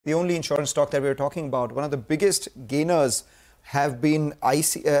the only insurance stock that we're talking about. One of the biggest gainers have been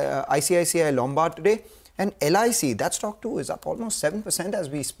ICICI Lombard today. And LIC, that stock too, is up almost 7% as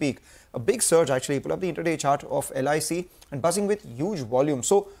we speak. A big surge actually. Pull up the intraday chart of LIC and buzzing with huge volume.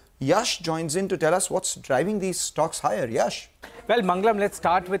 So Yash joins in to tell us what's driving these stocks higher. Yash. Well, Mangalam, let's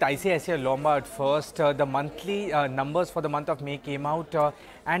start with ICICI Lombard first. The monthly numbers for the month of May came out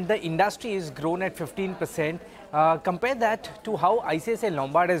and the industry is grown at 15%. Compare that to how ICICI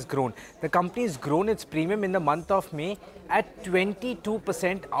Lombard has grown. The company has grown its premium in the month of May at 22%,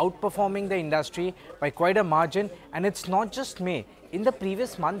 outperforming the industry by quite a margin. And it's not just May. In the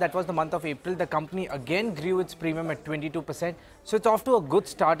previous month, that was the month of April, the company again grew its premium at 22%. So it's off to a good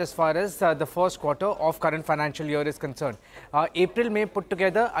start as far as the first quarter of current financial year is concerned. April, May put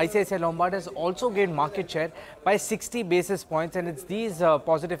together, ICICI Lombard has also gained market share by 60 basis points, and it's these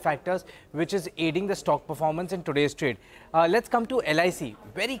positive factors which is aiding the stock performance in today's trade. Let's come to LIC.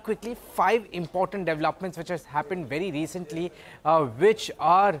 Very quickly, 5 important developments which has happened very recently, which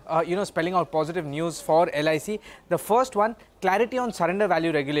are spelling out positive news for LIC. The first one, clarity on surrender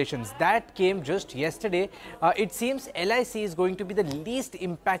value regulations. That came just yesterday. It seems LIC is going to be the least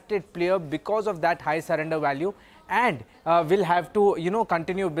impacted player because of that high surrender value, and will have to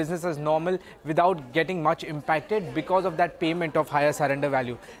continue business as normal without getting much impacted because of that payment of higher surrender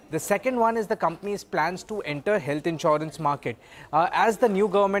value. The second one is the company's plans to enter health insurance market. As the new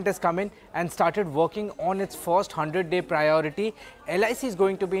government has come in and started working on its first 100-day priority, LIC is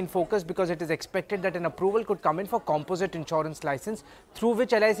going to be in focus because it is expected that an approval could come in for composite insurance license, through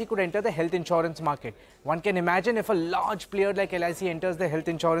which LIC could enter the health insurance market. One can imagine if a large player like LIC enters the health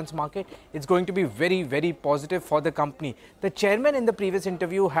insurance market, it's going to be very, very positive for the company. The chairman in the previous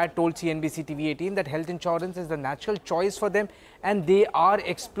interview had told CNBC-TV18 that health insurance is the natural choice for them, and they are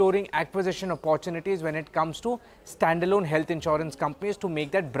exploring acquisition opportunities when it comes to standalone health insurance companies to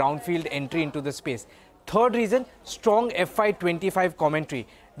make that brownfield entry into the space. Third reason, strong FY25 commentary.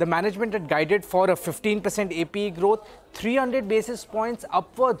 The management had guided for a 15% APE growth, 300 basis points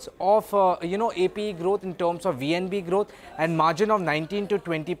upwards of APE growth in terms of VNB growth, and margin of 19 to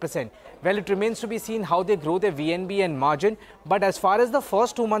 20%. Well, it remains to be seen how they grow their VNB and margin, but as far as the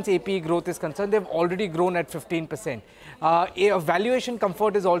first 2 months APE growth is concerned, they've already grown at 15%. Valuation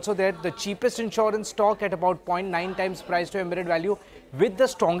comfort is also there. The cheapest insurance stock at about 0.9 times price to embedded value, with the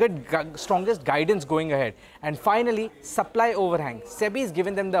strongest guidance going ahead. And finally, supply overhang. SEBI has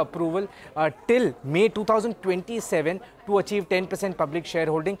given them the approval till May 2027 to achieve 10% public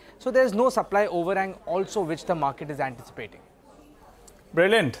shareholding. So there is no supply overhang also which the market is anticipating.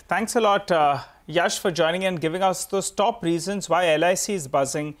 Brilliant. Thanks a lot, Yash, for joining and giving us those top reasons why LIC is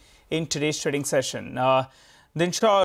buzzing in today's trading session.